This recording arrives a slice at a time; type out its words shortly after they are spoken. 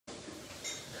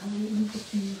Okay,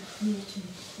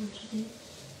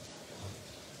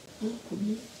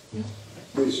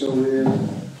 so we're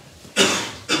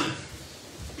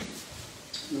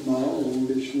Nama Om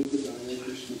Vishnu Padaya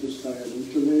Krishna Pastaya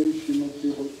Bhutale Srimati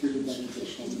Bhakti Vedanta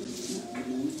Swami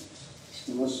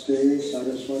Namaste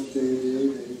Saraswate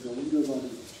Deve Gaudavani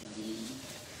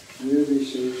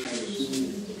Nirvise Saraswati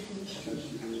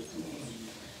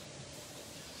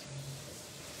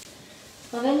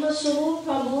Ravindra Suru,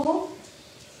 Prabhu,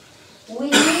 we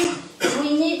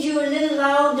need you a little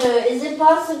louder. Is it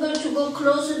possible to go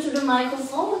closer to the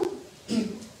microphone?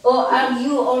 Or are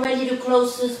you already the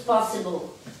closest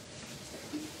possible?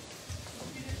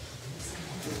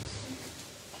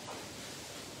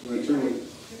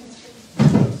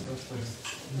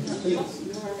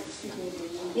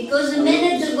 Because a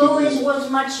minute ago it was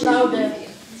much louder.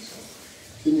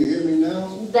 Can you hear me now?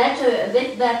 Better, a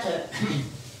bit better.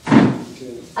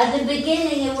 At the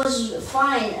beginning it was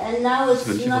fine, and now it's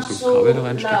not so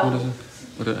loud.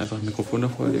 Oder einfach ein Mikrofon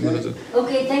davor legen oder so.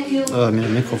 Okay, thank you. Mit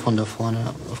dem Mikrofon da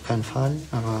vorne auf keinen Fall,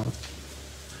 aber...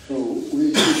 Kannst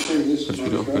du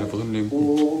wieder auf meine Brille legen.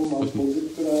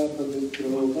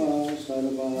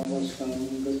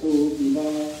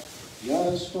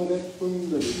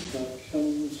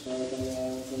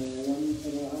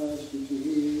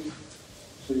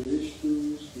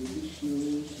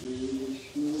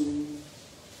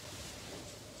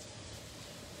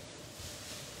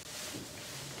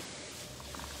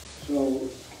 So,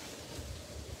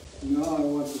 now I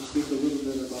want to speak a little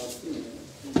bit about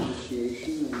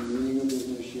initiation and the meaning of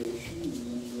initiation, and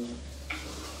then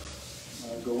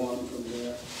go on from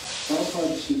there.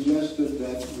 Prabhupada suggested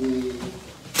that we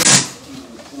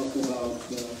talk about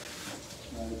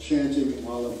chanting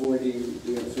while avoiding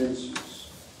the offenses,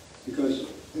 because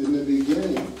in the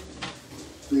beginning,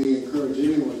 we encourage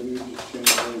anyone to just chant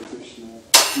Hare Krishna.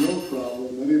 No problem,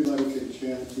 everybody can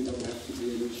chant, you don't have to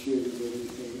be initiated or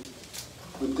anything.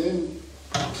 But then,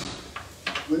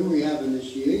 when we have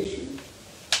initiation,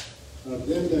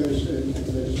 then there's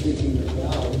taking the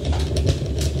vows.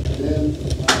 Then,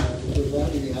 for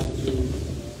that we have to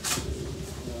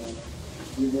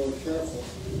be more careful,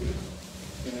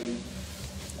 and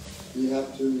we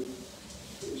have to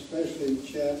especially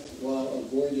chant while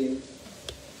avoiding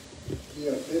the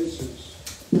offenses.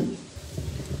 And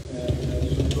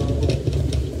so Prabhupada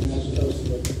asked us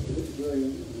that during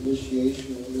initiation,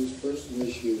 or at least first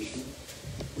initiation,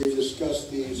 we discussed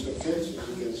these offenses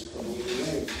against the holy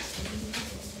name.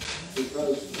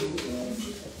 Because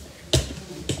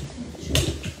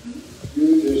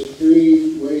there's three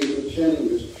ways of chanting.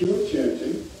 There's pure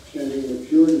chanting, chanting the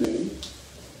pure name,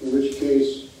 in which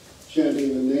case chanting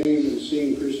the name and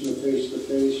seeing Krishna face to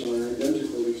face are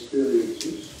identical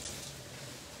experiences.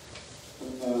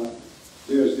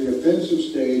 There's the offensive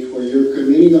stage where you're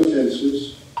committing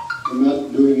offenses and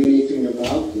not doing anything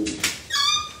about them.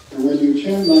 And when you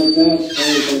chant like that,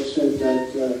 Prabhupada said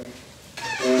that the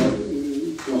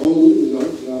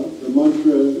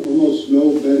mantra is almost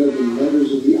no better than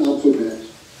letters of the alphabet.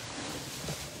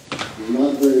 They're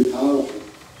not very powerful.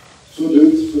 So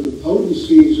for the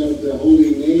potencies of the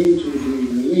holy name to be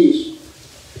released,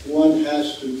 one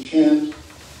has to chant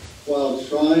while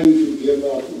trying to give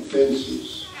up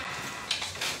offenses.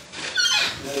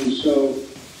 And so,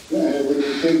 when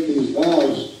you take these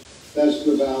vows, that's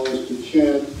the vow is to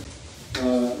chant,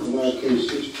 in our case,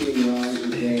 16 rounds a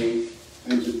day,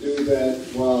 and to do that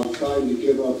while trying to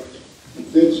give up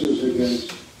offenses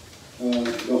against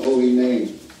the holy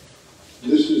name.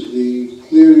 This is the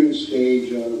clearing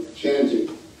stage of chanting,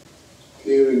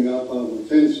 clearing up of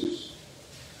offenses.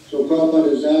 So Prabhupada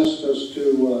has asked us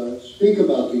to speak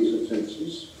about these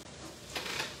offenses,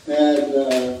 and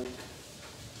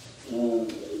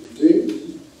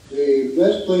the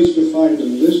best place to find a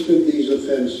list of these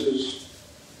offenses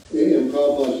in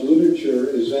Prabhupada's literature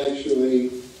is actually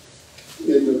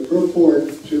in the purport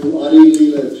to Adi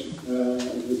Lila,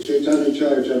 the Chaitanya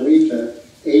Charitamrita,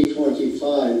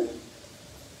 825.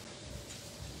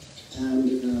 And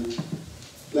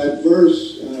that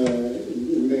verse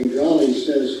in Bengali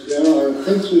says, there are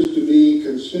offenses to be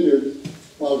considered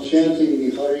while chanting the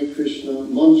Hare Krishna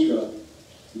mantra.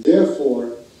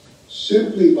 Therefore,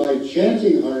 simply by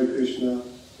chanting Hare Krishna,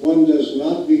 one does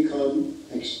not become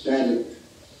ecstatic.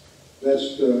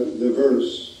 That's the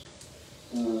verse.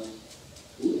 In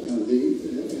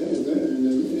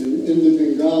the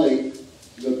Bengali,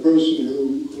 the person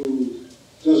who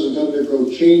doesn't undergo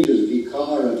changes,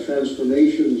 vikara,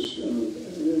 transformations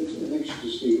of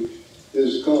ecstasy,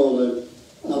 is called an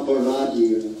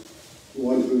aparadhi,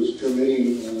 one who's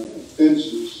committing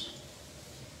offenses.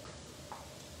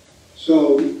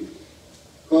 So,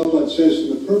 Prabhupada says in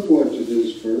the purport to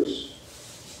this verse,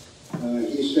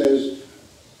 he says,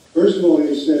 first of all,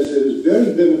 he says it is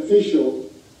very beneficial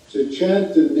to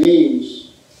chant the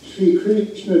names Sri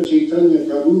Krishna Chaitanya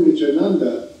Prabhu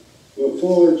Nityananda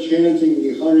before chanting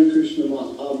the Hare Krishna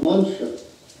Maha Mantra.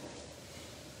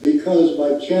 Because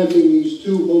by chanting these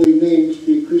two holy names,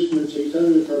 Sri Krishna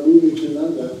Chaitanya Prabhu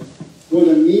Nityananda, one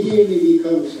immediately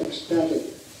becomes ecstatic.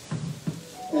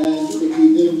 And if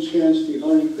he then chants the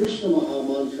Hare Krishna Maha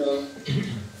Mantra,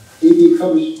 he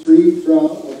becomes free from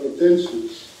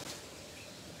offenses.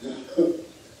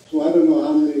 So I don't know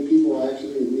how many people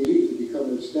actually immediately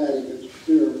become ecstatic. It's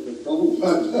clear that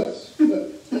Prabhupada does.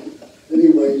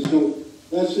 Anyway, so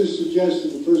that's his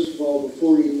suggestion. First of all,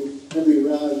 before you every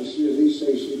round, you see at least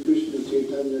say Sri Krishna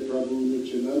Chaitanya Prabhu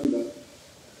Nityananda,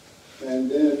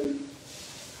 and then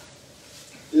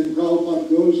Prabhupada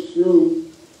goes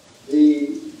through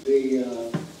these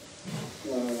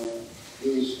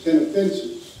 10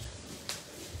 offenses.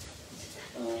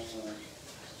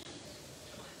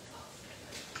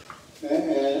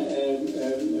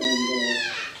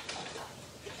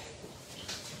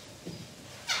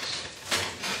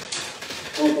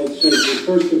 Prabhupada says the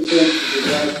first offense is the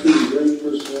blasphemy great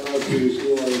personalities who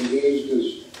are engaged as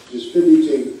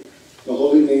distributing the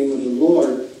holy name of the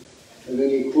Lord. And then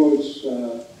he quotes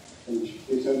from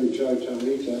Chaitanya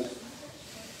Charitamrita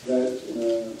that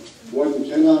one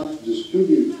cannot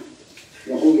distribute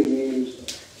the holy names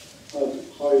of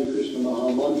Hare Krishna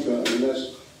Maha Mantra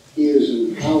unless he is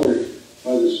empowered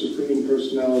by the Supreme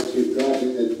Personality of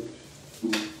Godhead.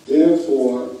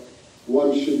 Therefore,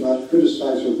 one should not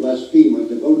criticize or blaspheme a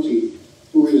devotee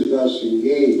who is thus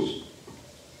engaged.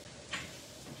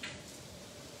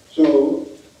 So,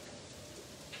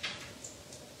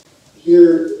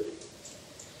 here,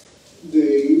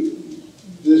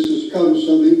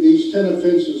 these 10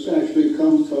 offenses actually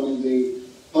come from the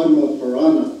Padma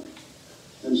Purana.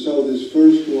 And so this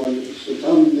first one,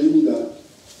 Satam Ninda.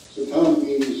 Satam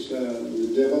means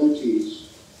the devotees.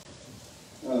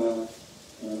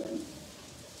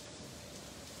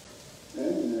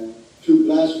 To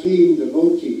blaspheme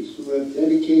devotees who have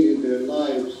dedicated their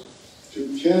lives to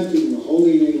chanting the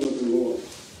holy name of the Lord.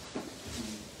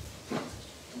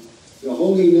 The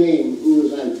holy name, who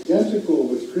is identical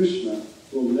with Krishna,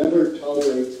 will never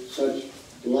tolerate such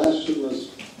blasphemous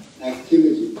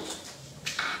activities.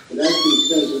 It actually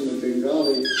says in the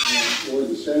Bengali, or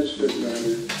the Sanskrit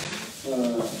rather,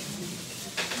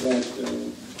 that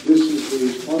this is the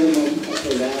Paramam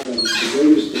Aparadam, the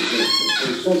greatest offense.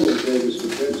 There's several greatest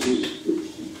offenses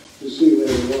to see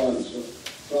later on, so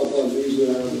Prabhupada leaves it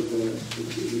out of the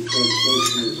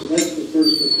translation. So that's the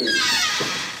first offense,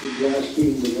 to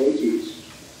blaspheme devotees.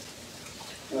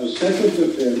 Second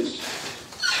offense,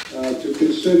 to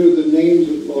consider the names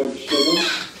of Lord Shiva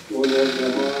or Lord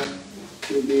Brahma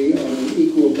to be on an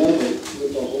equal level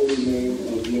with the holy name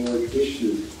of Lord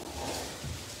Vishnu.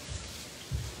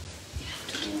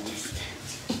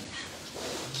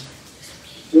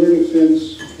 Third offense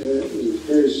is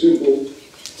very simple,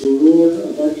 Gurur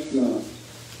Avachna.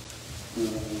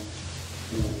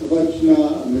 Avachna,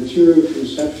 a material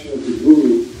conception of the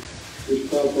Guru, which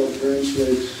Prabhupada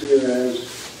translates here as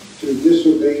to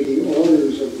disobey the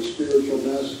orders of the spiritual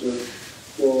master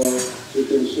or to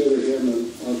consider him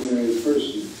an ordinary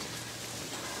person.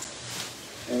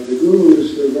 The Guru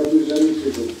is the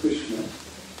representative of Krishna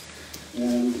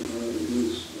and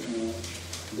is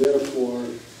therefore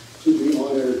to be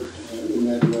honored in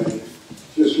that way.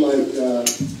 Just like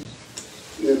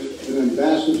if an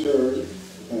ambassador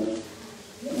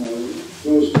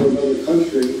goes to another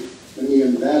country and the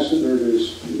ambassador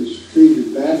is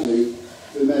treated badly,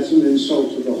 then that's an insult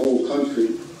to the whole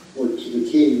country, or to the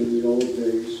king in the old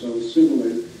days. So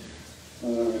similarly,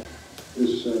 the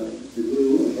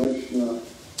Guru of Vaishnava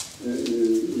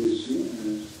is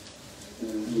a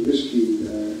risky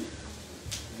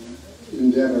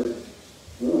endeavor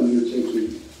or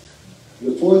undertaking.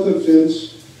 The fourth offense,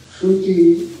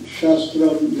 Shruti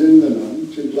Shastram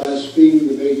Nindanam, to blaspheme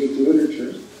the Vedic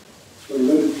literature, the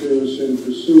literatures and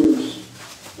pursuance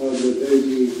of the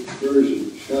Vedic version,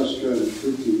 Shastra and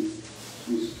Shruti,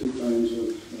 these two kinds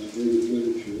of Vedic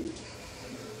literature.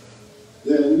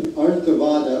 Then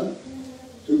Arthavada,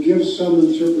 to give some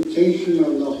interpretation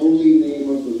on the holy name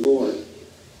of the Lord.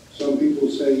 Some people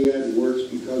say, yeah, it works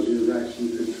because you're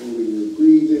actually controlling your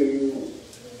breathing,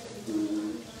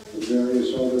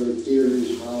 various other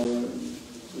theories, how you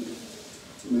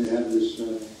may have this.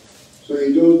 So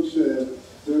you don't,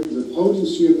 the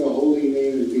potency of the holy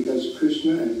name is because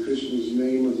Krishna and Krishna's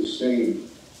name are the same.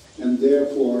 And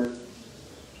therefore,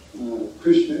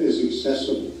 Krishna is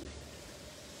accessible.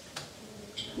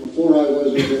 Before I was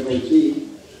was a devotee.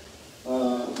 I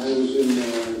was in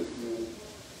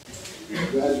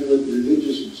graduate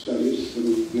religious studies at the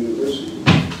university.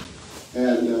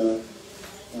 And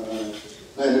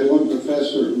I had one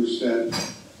professor who said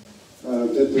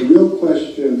that the real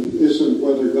question isn't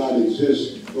whether God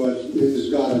exists, but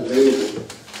is God available?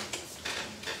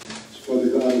 It's whether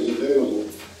God is available.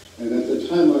 And at the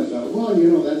time I thought, well,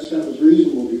 you know, that sounds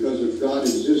reasonable, because if God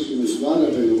exists and is not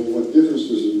available, what difference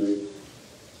does it make?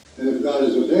 And if God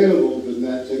is available, then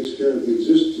that takes care of the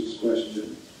existence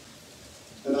question.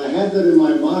 And I had that in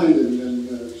my mind, and then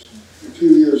a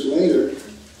few years later,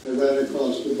 I ran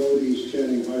across devotees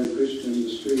chanting Hare Krishna in the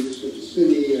streets of the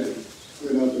city, and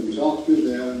went up and talked to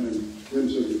them, and went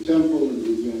to the temple and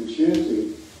began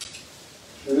chanting.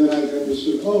 And then I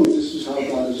understood, oh, this is how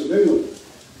God is available.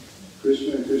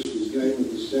 Krishna and Krishna's name are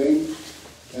the same,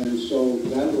 and so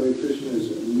that way Krishna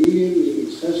is immediately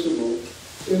accessible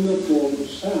in the form of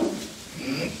sound.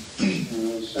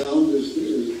 Sound is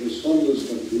the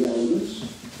subtlest of the elements,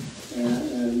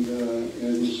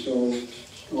 and so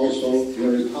also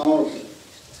very powerful.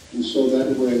 And so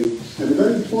that way, and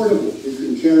very portable. You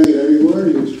can carry it everywhere.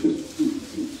 So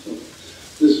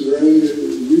this is very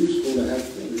useful to have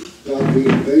God being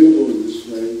available in this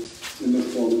way in the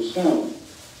form of sound.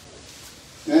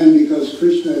 And because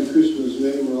Krishna and Krishna's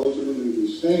name are ultimately the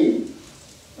same,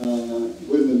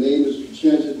 when the name is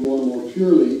chanted more and more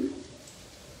purely,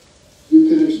 you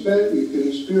can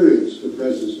experience the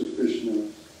presence of Krishna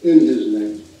in his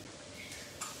name,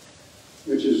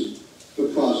 which is the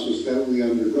process that we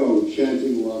undergo,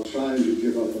 chanting while trying to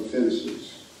give up offenses.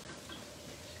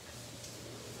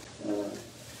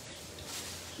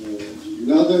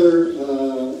 Another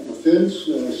offense,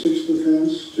 sixth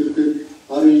offense, to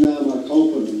Harinama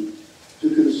Kalpanam,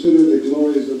 to consider the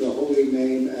glories of the holy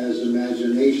name as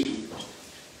imagination.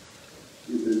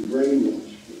 You've been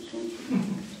brainwashed or something.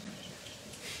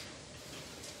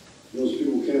 Those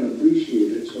people can't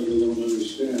appreciate it, so they don't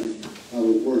understand how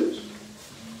it works.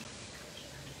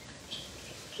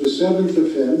 The seventh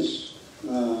offense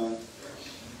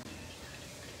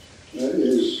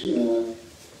is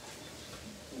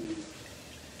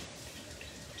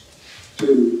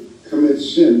to commit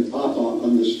sin, papa,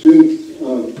 on the strength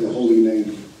of the holy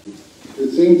name. To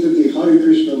think that the Hare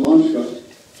Krishna mantra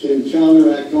can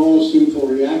counteract all sinful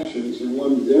reactions, and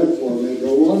one therefore may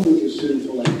go on with his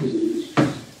sinful activities,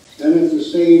 and at the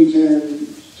same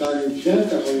time chant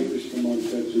the Hare Krishna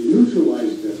mantra to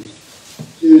neutralize them,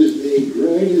 is the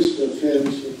greatest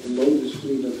offense of the lotus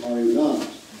feet of Harinam.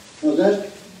 Now that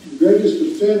greatest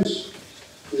offense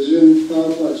is in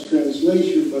Prabhupada's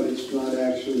translation, but it's not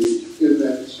actually in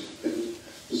that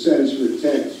the Sanskrit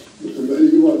text.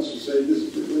 He wants to say this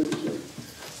is the literature.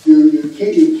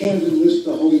 You can't enlist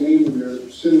the holy name in your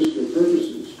sinister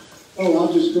purposes. Oh,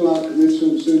 I'll just go out and commit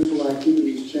some sinful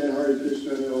activities, chant Hare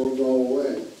Krishna, and it'll go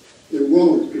away. It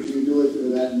won't if you do it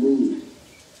with that mood.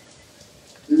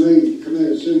 You may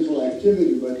commit a sinful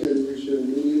activity, but then you should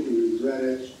immediately regret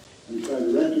it and try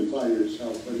to rectify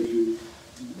yourself. But if you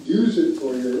use it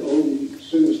for your own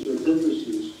sinister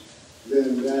purposes,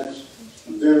 then that's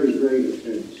a very great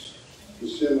offense. The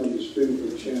sin on the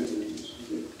strength of chanting is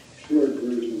the short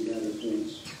version of that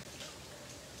offense.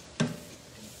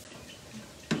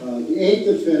 The eighth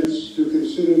offense, to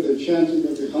consider the chanting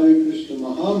of the Hare Krishna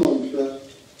Mahamantra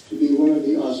to be one of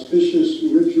the auspicious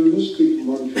ritualistic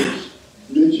mantras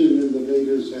mentioned in the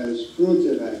Vedas as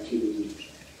fruitive activity.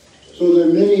 So there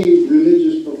are many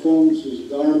religious performances,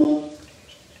 dharma,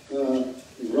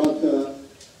 vrata,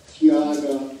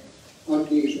 tyaga,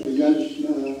 agni,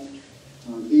 yajna,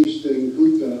 these things,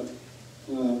 huta,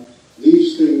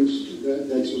 these things,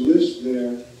 that's a list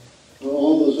there,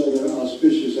 all those other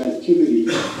auspicious activities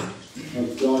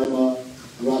of dharma,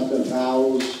 vrata,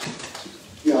 vows,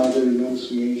 tyaga,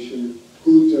 renunciation,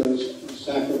 hutas,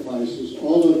 sacrifices.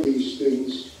 All of these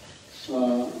things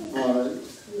are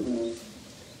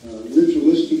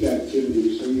ritualistic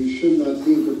activities, so you should not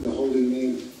think of the holy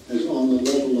name as on the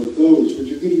level of those, but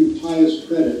you give you pious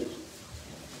credit.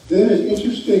 Then,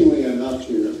 interestingly enough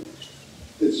here,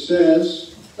 it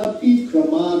says, Tapi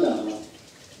Pramada,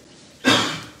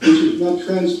 which is not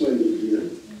translated here.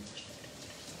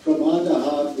 Pramada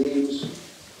means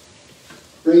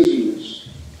craziness.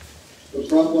 But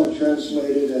Prabhupada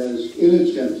translated as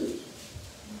inattentive.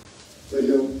 But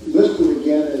he'll list it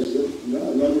again as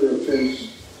another offense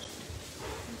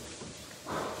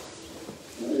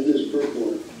in this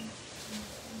purport.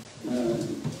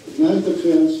 Ninth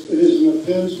offense, it is an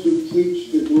offense to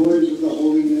preach the glories of the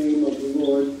holy name of the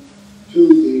Lord to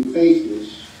the faithless.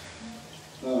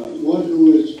 One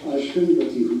who is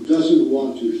Ashrimpati, who doesn't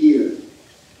want to hear.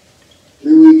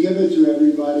 May we give it to every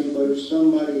somebody, but if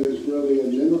somebody is really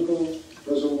inimical,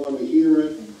 doesn't want to hear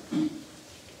it,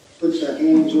 puts their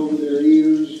hands over their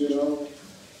ears, you know.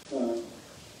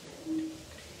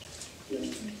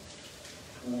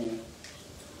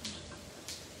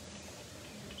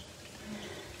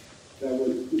 That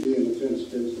would be an offense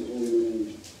against the Holy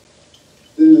Name.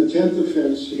 Then the 10th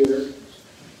offense here,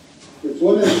 if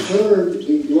one has heard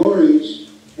the glories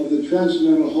of the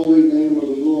transcendental holy name of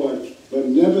the Lord, but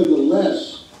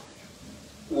nevertheless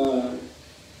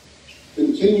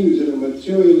continues in a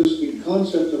materialistic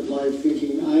concept of life,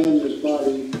 thinking I am this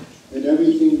body and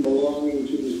everything belonging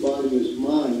to this body is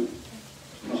mine,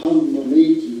 aham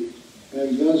mamiti,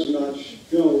 and does not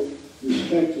show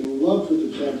respect and love for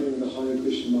the chanting of the Hare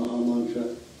Krishna Maha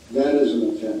Mantra, that is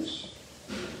an offense.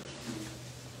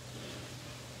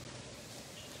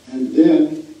 And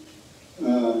then,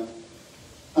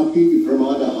 api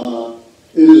pramadaha,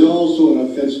 it is also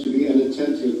an offense to be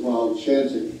inattentive while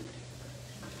chanting.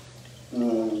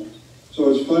 So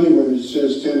it's funny when it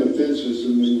says 10 offenses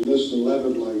and then lists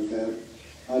 11 like that.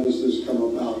 How does this come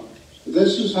about?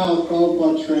 This is how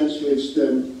Prabhupada translates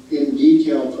them in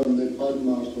detail from the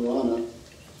Padma Purana.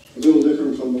 A little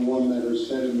different from the one that is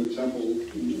said in the temple in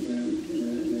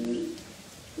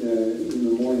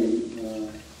the morning.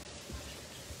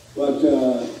 But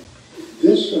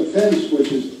this offense,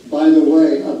 which is, by the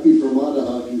way, api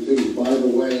pramadaha, if you think, by the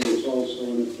way, it's also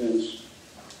an offense.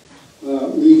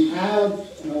 We have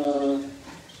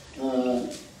a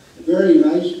very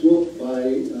nice book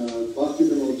by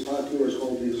Bhaktivinoda Thakur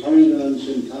called the Harinan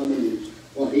Chintamani.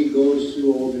 Well, he goes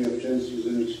through all the offenses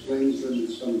and explains them in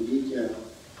some detail.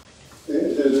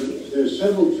 There are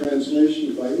several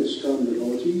translations by ISKCON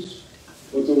devotees,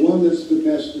 but the one that's the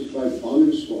best is by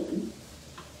Bhanu Swami,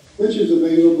 which is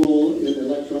available in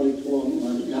electronic form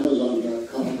on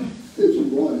Amazon.com if you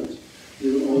want it,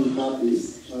 your own copy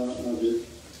of it,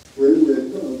 with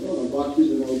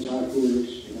Bhaktivinoda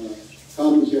Thakur's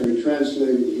commentary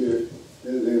translated here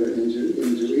there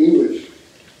into English.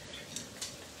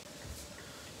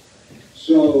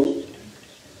 So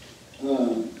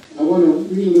I want to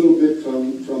read a little bit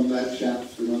from that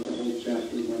chapter, not the whole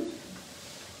chapter, but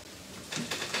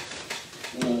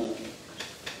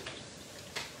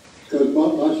because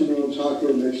Bhaktivinoda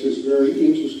Thakur makes this very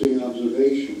interesting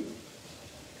observation.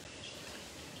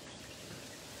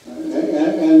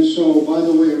 And so, by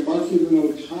the way,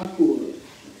 Bhaktivinoda Thakur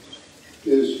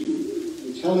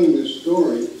is telling this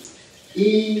story.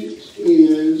 He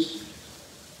is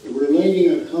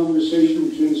relating a conversation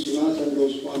between Sanatana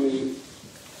Goswami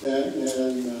and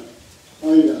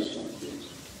Haridas Thakur.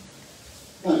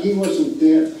 Now, he wasn't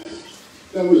there.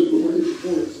 That was way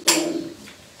before his time.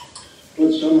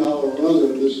 But somehow or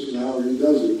other, this is how he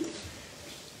does it.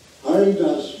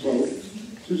 Haridas spoke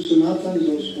to Sanatana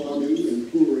Goswami in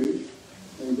Puri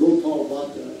and Gopal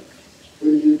Bhatta.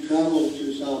 When you travel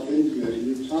to South India,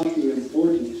 you taught the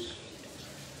importance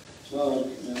of,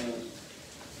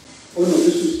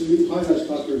 this is Haridas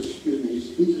Thakur, he's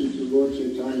speaking to Lord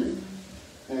Chaitanya,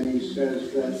 and he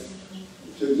says that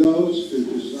to those, to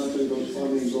Sanatana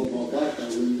Goswami and Gopal Bhatta,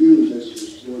 when you, this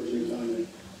is Lord Chaitanya,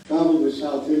 travel to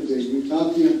South India, you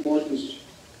taught the importance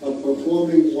of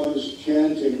performing one's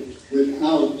chanting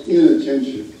without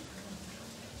inattention.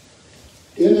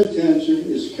 Inattention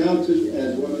is counted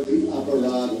as one of the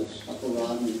aparadhas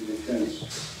offense.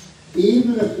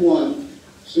 Even if one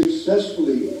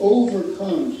successfully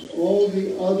overcomes all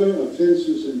the other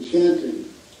offenses in chanting,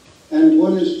 and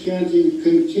one is chanting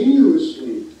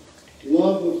continuously,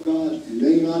 love of God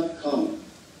may not come.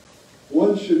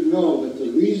 One should know that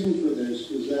the reason for this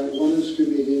is that one is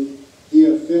committing the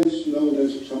offense known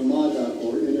as pramada,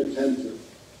 or inattention.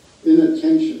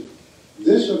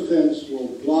 This offense will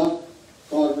block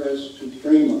progress to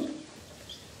prema.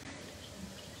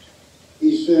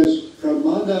 He says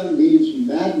pramada means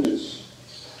madness,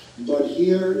 but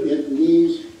here it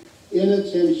means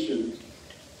inattention.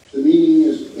 The meaning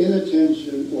is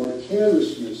inattention or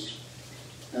carelessness.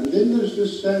 And then there's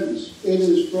this sentence, it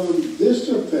is from this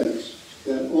offense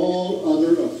that all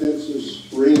other offenses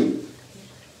spring.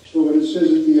 So when it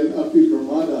says at the end, api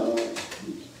pramada,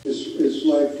 it's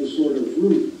like the sort of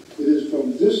root. It is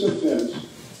from this offense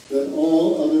that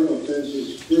all other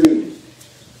offenses spring.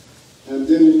 And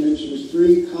then it mentions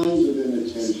three kinds of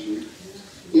inattention: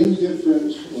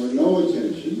 indifference or no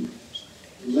attention,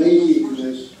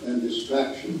 laziness, and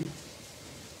distraction.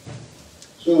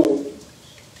 So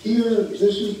here,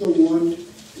 this is the one,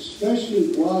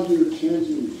 especially while you're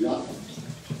chanting japa,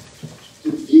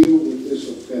 to deal with this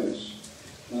offense.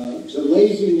 The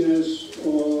laziness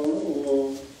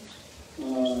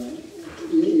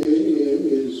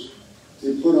is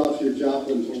you put off your japa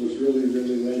until it's really,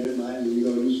 really late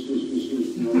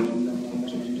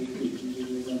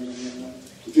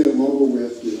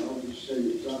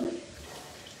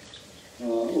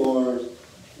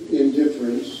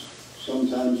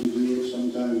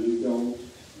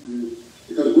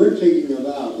we're taking a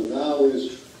vow. The vow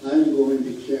is, I'm going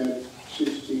to chant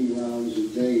 16 rounds a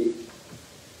day.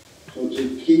 So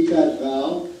to keep that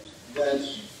vow,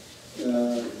 that's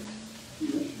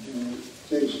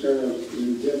takes care of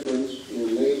indifference or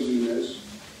laziness.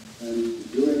 And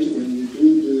when you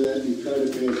do that, you try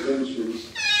to pay attention,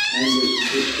 and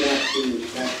this distraction is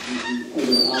happening to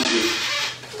other objects.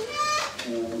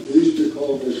 We used to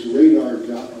call this radar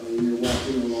job when you're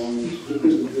walking along and look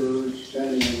at the birds,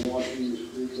 standing and walking the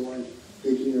street, going,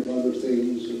 thinking of other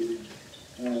things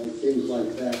and things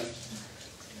like that.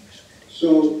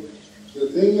 So the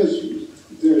thing is,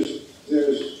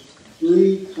 there's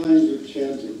three kinds of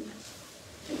chanting: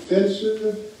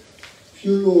 offensive,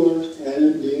 pure,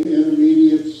 and the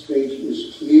intermediate stage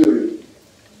is clearing.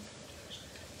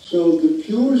 So the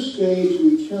pure stage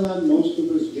we cannot, most of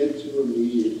us, get to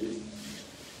immediately.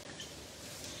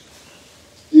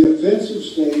 The offensive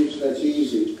stage, that's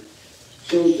easy.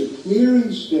 So the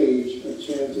clearing stage of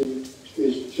chanting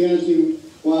is chanting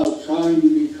while trying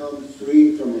to become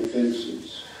free from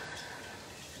offenses.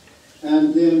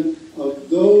 And then of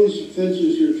those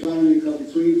offenses you're trying to become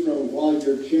free from while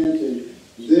you're chanting,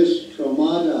 this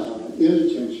pramadaha,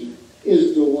 inattention,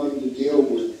 is the one to deal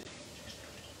with.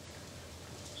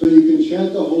 So you can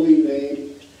chant the holy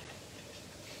name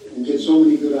and get so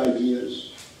many good ideas.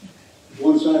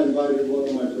 Once I invited one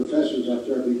of my professors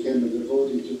after I became a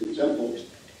devotee to the temple,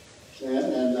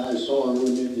 and I saw him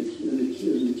in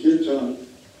the kirtan.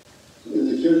 In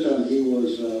the kirtan, he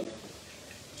was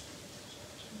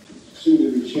seemed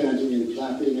to be chanting and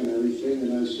clapping and everything,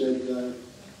 and I said,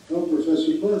 "Oh,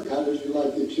 Professor Burke, how did you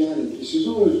like the chanting?" He says,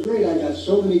 "Oh, it was great. I got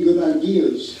so many good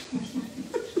ideas."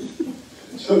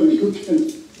 So you can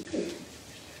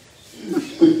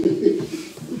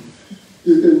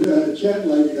chant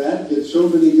like that, get so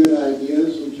many good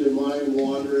ideas, with your mind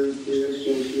wandering,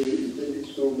 pre-associating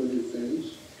things, so many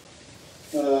things.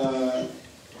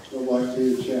 So why do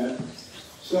you chant?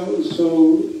 So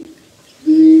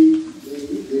the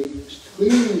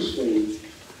clearing stage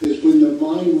is when the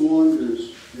mind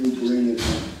wanders, you bring it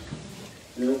back.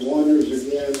 And it wanders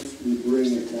again, you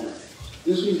bring it back.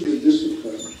 This is the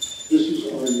discipline. This is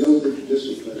our yogic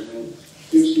discipline of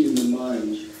fixing the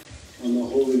mind on the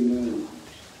holy name.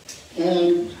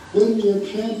 And when you're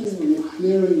chanting in the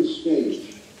clearing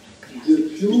stage, the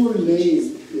pure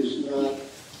name is not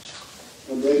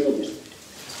available.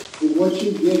 But what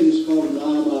you get is called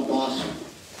namabhasa.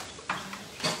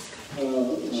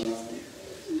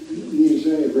 Means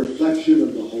a reflection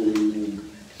of the holy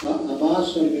name.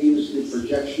 Abhasa means the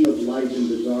projection of light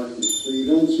into darkness. So you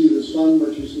don't see the sun,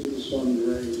 but you see the sun's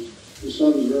rays. The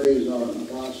sun's rays are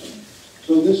abhasa.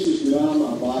 So this is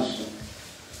namabhasa.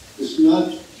 It's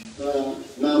not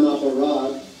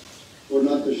namaparad, or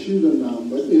not the Shuddha-nam,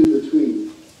 but in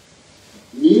between.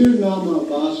 Near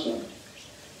namabhasa,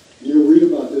 you'll read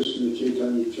about this in the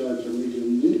Chaitanya Charitamrita.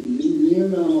 Near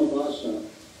namabhasa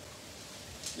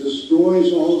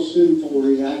destroys all sinful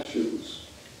reactions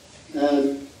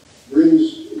and brings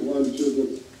one to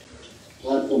the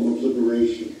platform of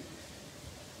liberation.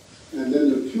 And then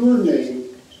the pure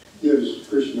name gives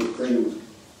Krishna prema.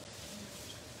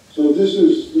 So this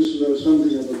is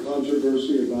something of a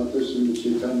controversy about this in the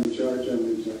Chaitanya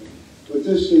Charitamrita. But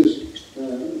this is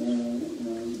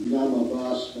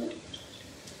namabhasa.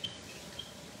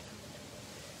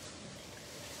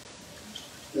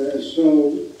 So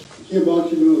here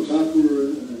Bhaktivinoda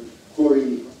Thakur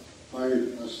quoting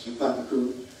Thakur,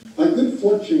 by good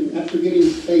fortune, after getting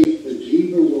faith, the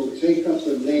jiva will take up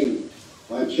the name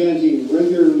by chanting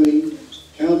regularly,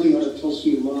 counting on a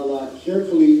tulsi mala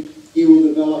carefully. He will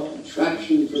develop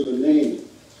attraction for the name.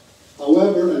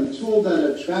 However, until that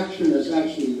attraction is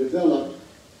actually developed,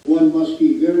 one must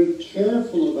be very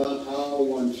careful about how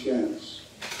one chants.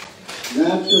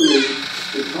 Naturally,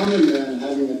 the common man,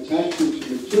 having attachment to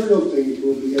material things,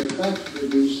 will be attracted to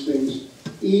these things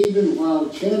even while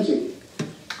chanting.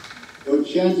 Though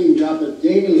chanting japa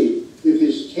daily, if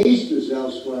his taste is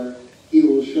elsewhere, he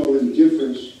will show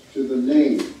indifference to the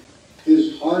name.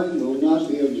 His heart will not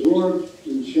be absorbed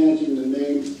in chanting the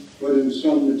name, but in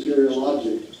some material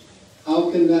object.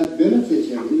 How can that benefit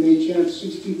him? He may chant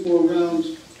 64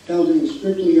 rounds, counting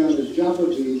strictly on his japa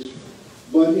beads,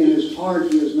 but in his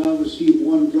heart he has not received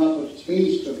one drop of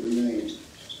taste of the name.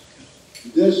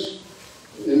 This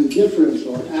indifference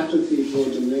or apathy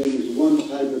toward the name is one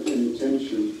type of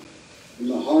inattention. In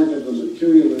the heart of a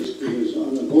materialist, it is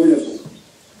unavoidable.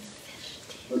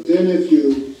 But then if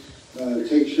you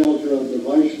take shelter of the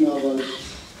Vaishnavas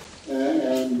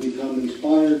and become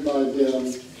inspired by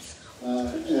them,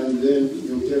 and then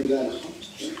you give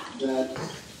that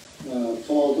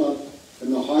fault up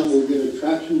and the heart will get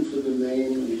attraction for the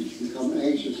name and become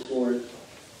anxious for it.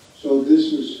 So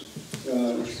this is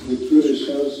with good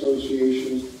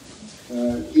association.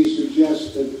 He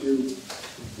suggests that you,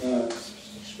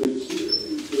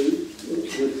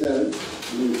 with that,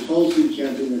 the Tulsi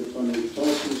chanting in front of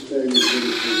Tulsi stay with good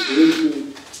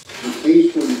association, the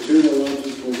taste for material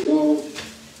objects will go.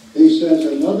 He says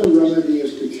another remedy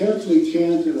is to carefully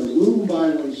chant in a room by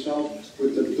oneself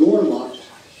with the door locked,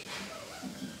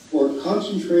 or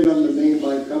concentrate on the name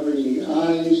by covering the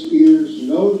eyes, ears,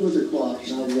 nose with a cloth.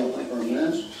 Now we all have our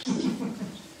masks.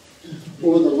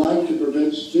 Or the like to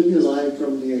prevent stimuli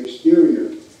from the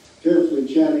exterior. Carefully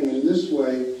chanting in this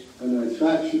way, an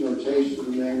attraction or taste for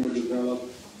the name will develop,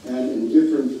 and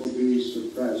indifference will be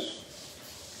suppressed.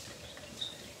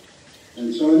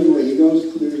 And so anyway, he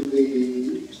goes through the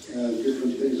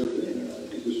different things of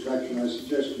distraction. I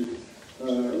suggest you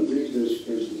read this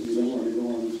because we don't want to go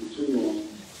on for too long.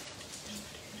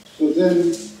 So then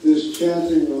this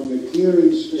chanting on the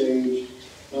clearing stage,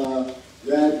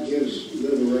 that gives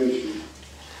liberation.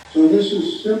 So this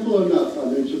is simple enough. I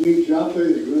mean, to me, japa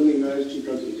is really nice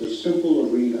because it's a simple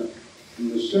arena. In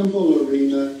the simple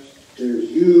arena, there's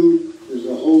you, there's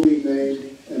a holy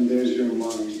name, and there's your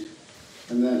mind.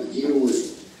 And that deal with it.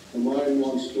 The mind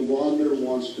wants to wander,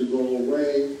 wants to go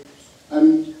away. But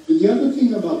the other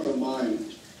thing about the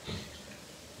mind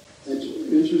that's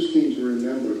interesting to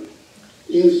remember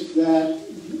is that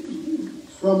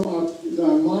from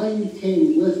our mind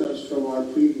came with us from our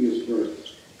previous birth.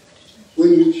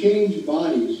 When you change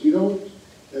bodies, you don't,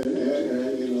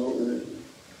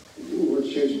 what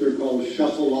Shakespeare calls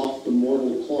shuffle off the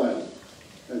mortal coil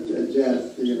at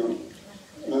death,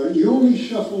 You only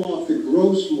shuffle off the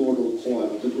gross mortal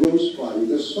coil, the gross body.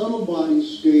 The subtle body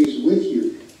stays with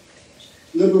you.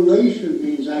 Liberation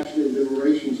means actually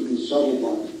liberation from the subtle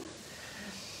body.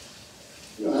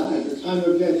 At the time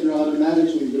of death, you're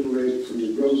automatically liberated from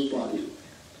the gross body.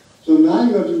 So now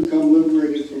you have to become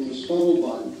liberated from the subtle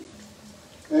body.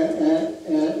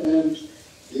 And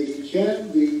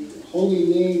the holy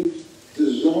name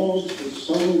dissolves the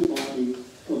subtle body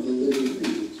of the living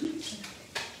entity.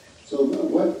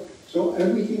 So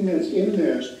everything that's in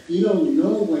there, you don't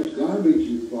know what garbage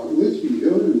you brought with you. You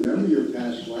don't remember your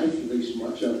past life, at least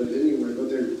much of it anyway, but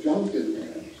there's junk in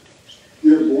there.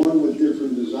 You're born with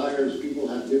different desires. People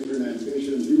have different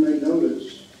ambitions. You may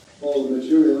notice all the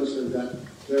materialists have got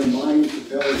their mind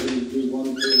propels them to do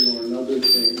one thing or another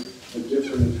thing, a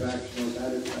different attraction or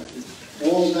that attraction.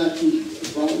 All that you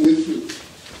brought with you.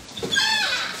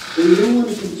 So you don't want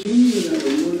to continue that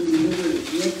way. You want to be liberated.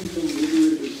 You have to become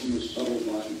liberated from the subtle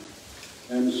body.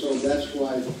 And so that's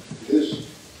why this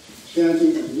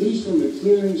chanting, at least from the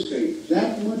clearing state,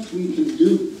 that much we can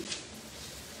do.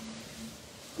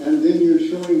 And then you're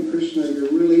showing Krishna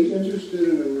you're really interested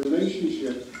in a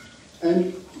relationship.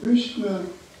 And Krishna,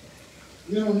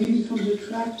 he becomes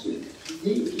attracted.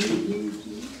 He is interested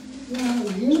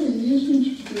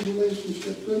in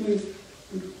relationships. Let me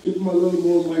give him a little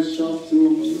more of myself to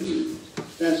him.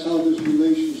 That's how this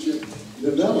relationship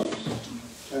develops.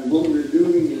 And what we're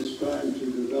doing is trying to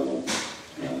develop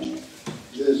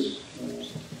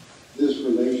this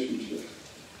relationship.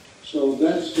 So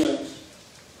that's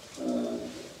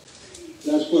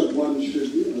what one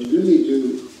should really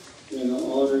do in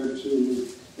order to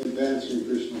advance in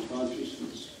Krishna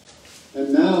consciousness.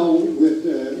 And now, with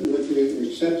the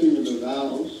accepting of the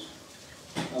vows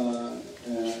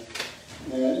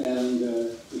and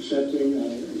accepting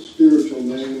a spiritual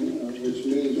name, which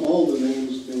means all the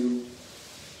names being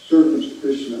servants of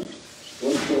Krishna,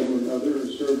 one form or another, a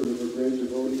servant of a great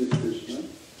devotee of Krishna,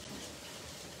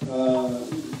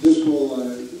 this will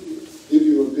give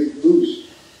you a big boost.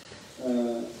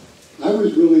 I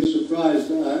was really surprised.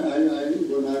 When I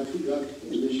got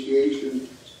initiation,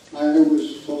 I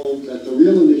was told that the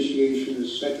real initiation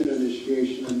is second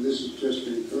initiation, and this is just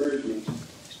encouragement.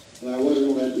 And I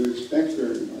wasn't led to expect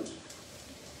very much.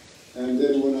 And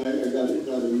then when I got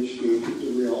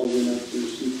initiated, we all went up to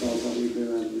see Prabhu. We'd been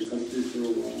out of the country for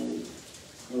a while.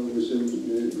 I was in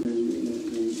New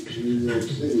York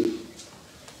City.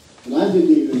 And I didn't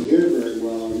even hear very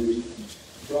well. I mean,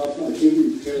 I think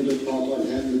he came to Prabhu and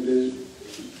handed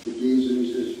the keys, and he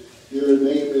says, "Your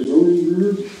name is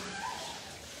Ravindra."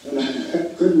 And I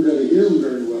couldn't really hear him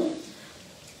very well.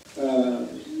 I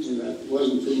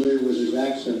wasn't familiar with his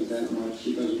accent that much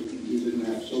because he didn't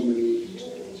have so many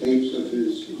tapes of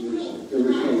his there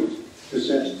was no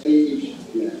cassette tapes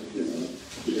yet, to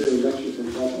hear a lecture from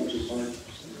Prabhu was hard.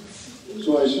 So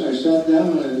I sat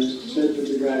down and I said to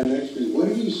the guy next to me, "What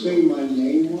did he say my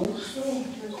name was?"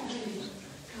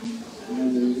 And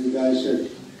the guy said,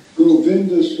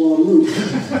 "Govinda Svarupa."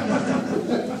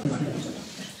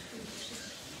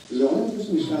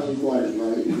 doesn't sound quite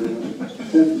right. You know?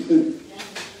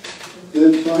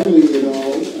 Then finally, you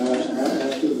know,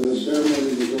 after the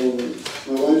ceremony was over,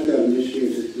 my wife got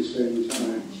initiated at the same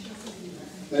time.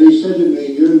 And he said to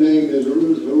me, "Your name is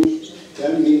Ravindra.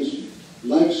 That means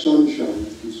like sunshine,"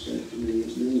 he said to me.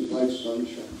 It means like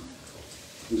sunshine.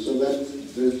 And so that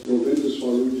Ravindra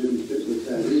Svarupa didn't fit with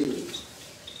that either.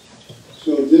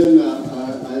 So then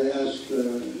I asked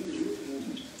the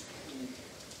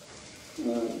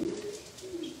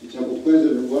temple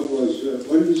president, what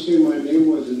did you say my name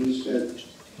was? And he said,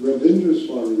 Ravindra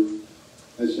Svarupa.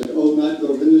 I said, "Oh, not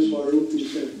Ravindra Svarupa?"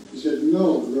 He said,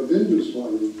 "No, Ravindra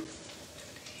Svarupa."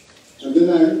 And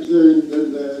then during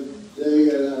the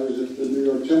day I was at the New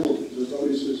York Temple, the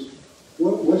devotee says,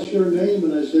 what's your name?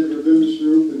 And I said, Ravindra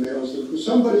Svarupa. And they all said, well,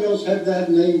 somebody else had that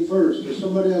name first, or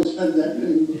somebody else had that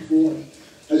name before.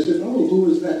 I said, "Oh, who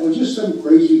was that?" "Oh, just some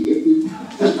crazy hippie."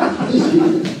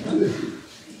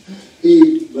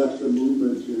 He left the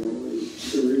movement, you know.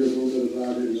 You read a little bit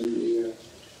about it in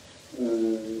the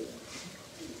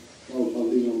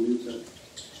Baldino Mita.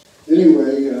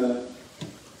 Anyway,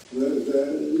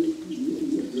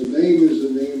 the name is the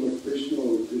name of Krishna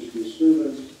or Krishna's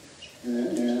servant,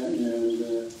 and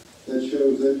that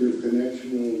shows that your connection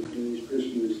with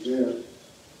Krishna is there.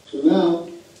 So now,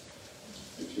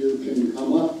 if you can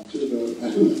come up to the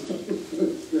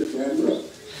camera,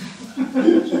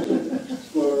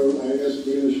 or I guess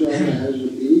Veena Sharma has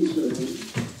your beads,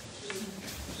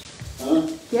 huh?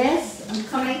 Yes, I'm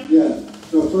coming. Yeah.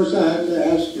 So first I have to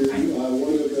ask you,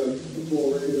 what are the four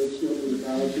areas, what are the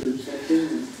vows or something?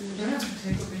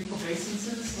 Take a big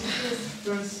obeisances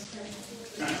first.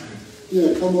 Yeah,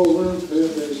 come over. I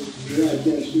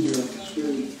can't see you on the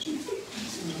screen.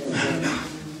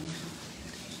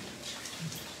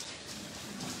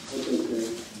 That's okay.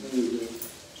 There you go.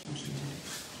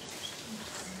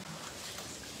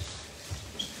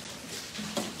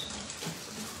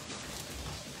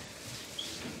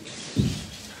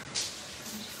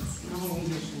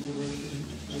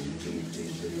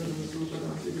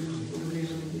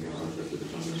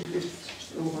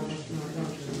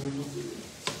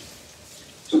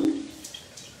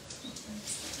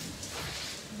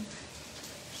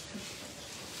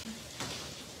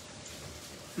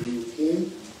 Okay.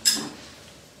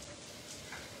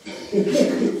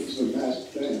 It's a masked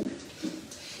thing.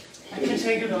 I can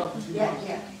take it off. Yeah.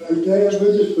 Okay, I'm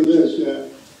just for this, yeah.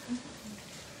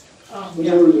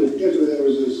 There was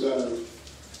this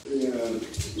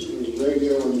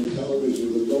radio and television,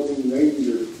 the Lone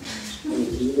Ranger, and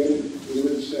he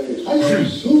would say, "I am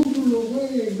silver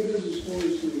away," and there's this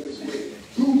voice, and they say,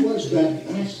 "Who was that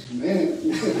masked man?"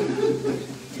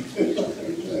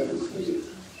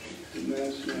 The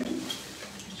masked man.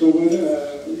 So what are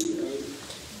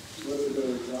the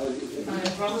values? I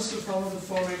promise to follow the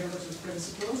four regulative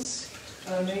principles,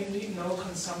 namely no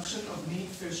consumption of meat,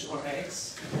 fish, or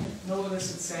eggs, no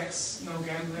illicit sex, no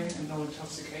gambling, and no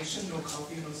intoxication, no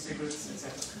coffee, no cigarettes, etc.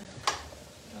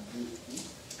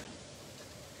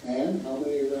 And how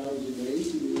many rounds a day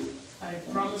do you? I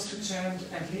promise to chant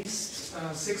at least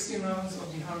 16 rounds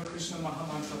of the Hare Krishna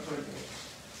Mahamantra per day.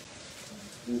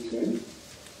 Okay.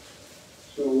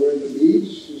 So where the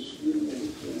beads is,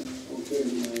 okay,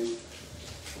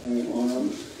 my arm.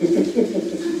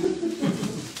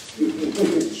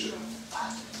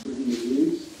 The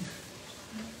beads.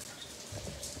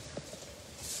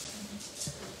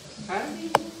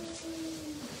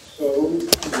 So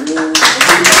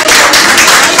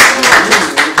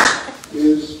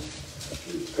is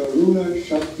Karuna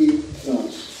Shakti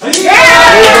Das.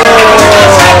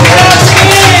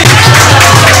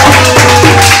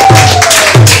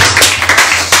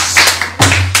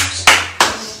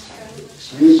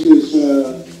 This is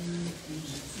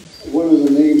one of the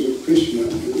names of Krishna.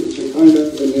 It's a kind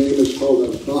of, the name is called a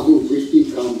Bahu Vriti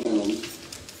compound.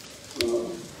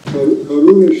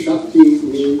 Karuna Shakti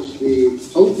means the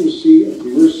potency of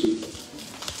mercy.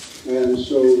 And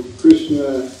so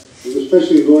Krishna,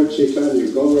 especially Lord Chaitanya,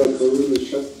 Gaura Karuna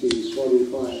Shakti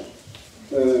Svarupa.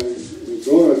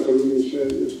 Gaura Karuna,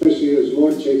 especially as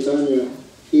Lord Chaitanya,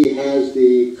 he has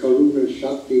the Karuna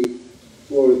Shakti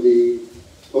for the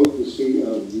potency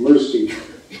of mercy.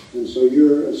 And so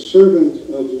you're a servant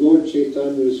of Lord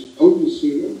Chaitanya's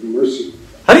potency of mercy.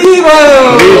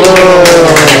 Haribo!